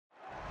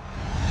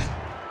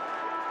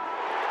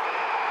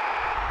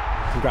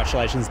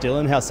Congratulations,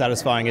 Dylan. How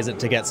satisfying is it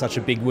to get such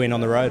a big win on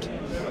the road?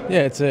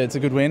 Yeah, it's a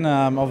good win.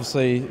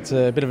 Obviously, it's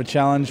a bit of a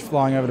challenge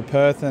flying over to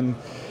Perth and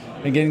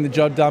getting the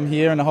job done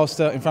here in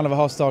front of a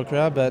hostile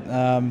crowd. But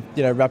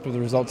wrapped with the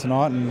result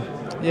tonight, and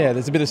yeah,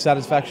 there's a bit of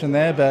satisfaction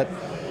there. But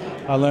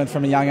I learned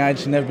from a young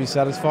age to never be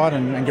satisfied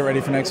and get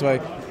ready for next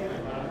week.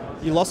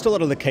 You lost a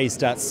lot of the key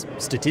stats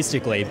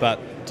statistically, but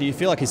do you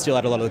feel like you still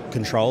had a lot of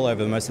control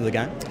over most of the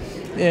game?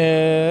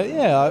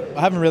 Yeah.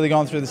 I haven't really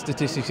gone through the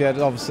statistics yet.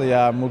 Obviously,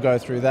 we'll go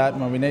through that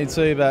when we need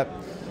to, but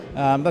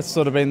that's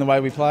sort of been the way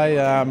we play.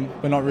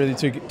 We're not really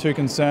too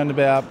concerned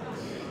about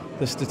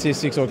the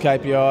statistics or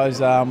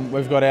KPIs.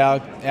 We've got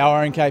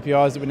our own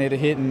KPIs that we need to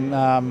hit,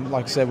 and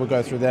like I said, we'll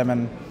go through them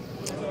and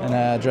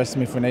address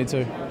them if we need to.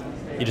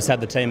 You just had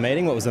the team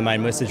meeting. What was the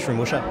main message from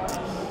Woosha?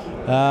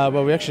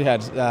 Well, we actually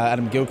had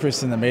Adam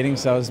Gilchrist in the meeting,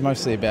 so it was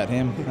mostly about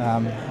him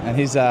and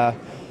his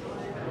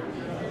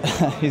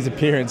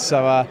appearance.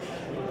 So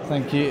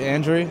thank you,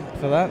 Andrew,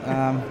 for that.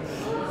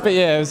 But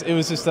yeah, it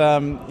was just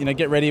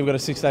get ready. We've got a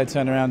 6-day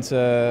turnaround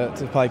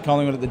to play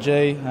Collingwood at the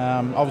G.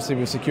 Obviously,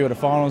 we've secured a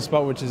final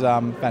spot, which is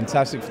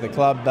fantastic for the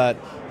club, but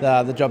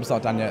the job's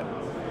not done yet.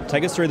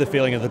 Take us through the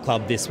feeling of the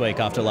club this week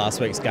after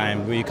last week's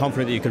game. Were you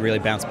confident that you could really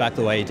bounce back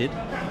the way you did?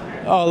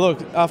 Oh,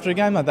 look, after a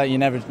game like that, you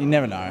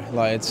never know.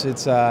 Like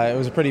it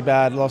was a pretty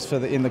bad loss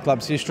in the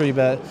club's history,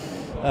 but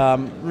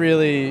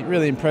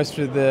really impressed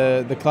with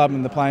the club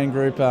and the playing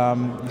group.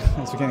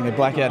 It's getting a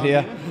blackout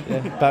here,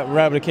 yeah. But we're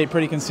able to keep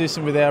pretty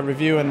consistent with our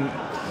review and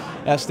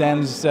our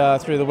standards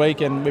through the week,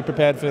 and we're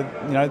prepared for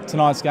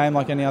tonight's game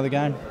like any other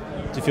game.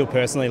 Do you feel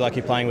personally like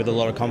you're playing with a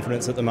lot of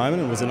confidence at the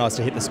moment, and was it nice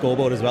to hit the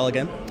scoreboard as well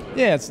again?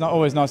 Yeah, it's not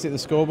always nice to hit the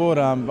scoreboard.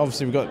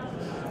 Obviously, we've got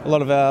a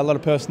lot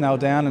of personnel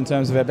down in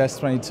terms of our best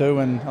 22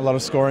 and a lot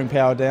of scoring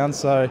power down.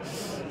 So,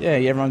 yeah,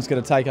 everyone's got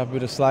to take up a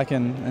bit of slack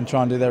and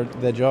try and do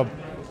their job.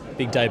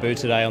 Big debut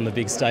today on the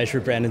big stage for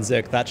Brandon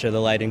Zerk-Thatcher,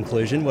 the late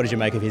inclusion. What did you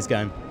make of his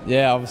game?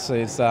 Yeah, obviously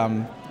it's got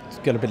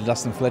a bit of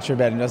Dustin Fletcher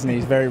about him, doesn't he?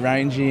 He's very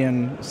rangy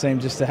and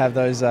seems just to have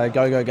those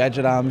go-go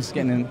gadget arms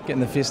getting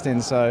the fist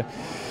in. So,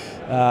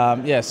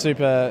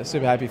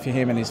 super happy for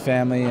him and his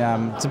family.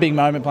 It's a big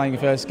moment playing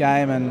your first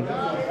game, and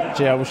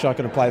gee, I wish I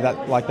could have played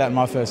like that in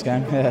my first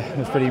game. Yeah, it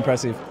was pretty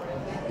impressive.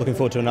 Looking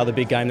forward to another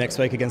big game next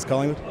week against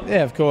Collingwood?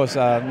 Yeah, of course.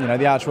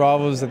 The arch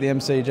rivals at the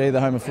MCG,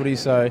 the home of footy.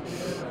 So,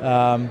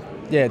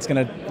 it's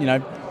going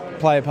to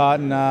play a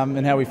part in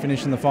how we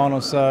finish in the final.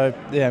 So,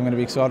 yeah, I'm going to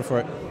be excited for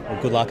it.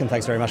 Well, good luck and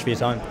thanks very much for your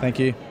time. Thank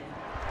you.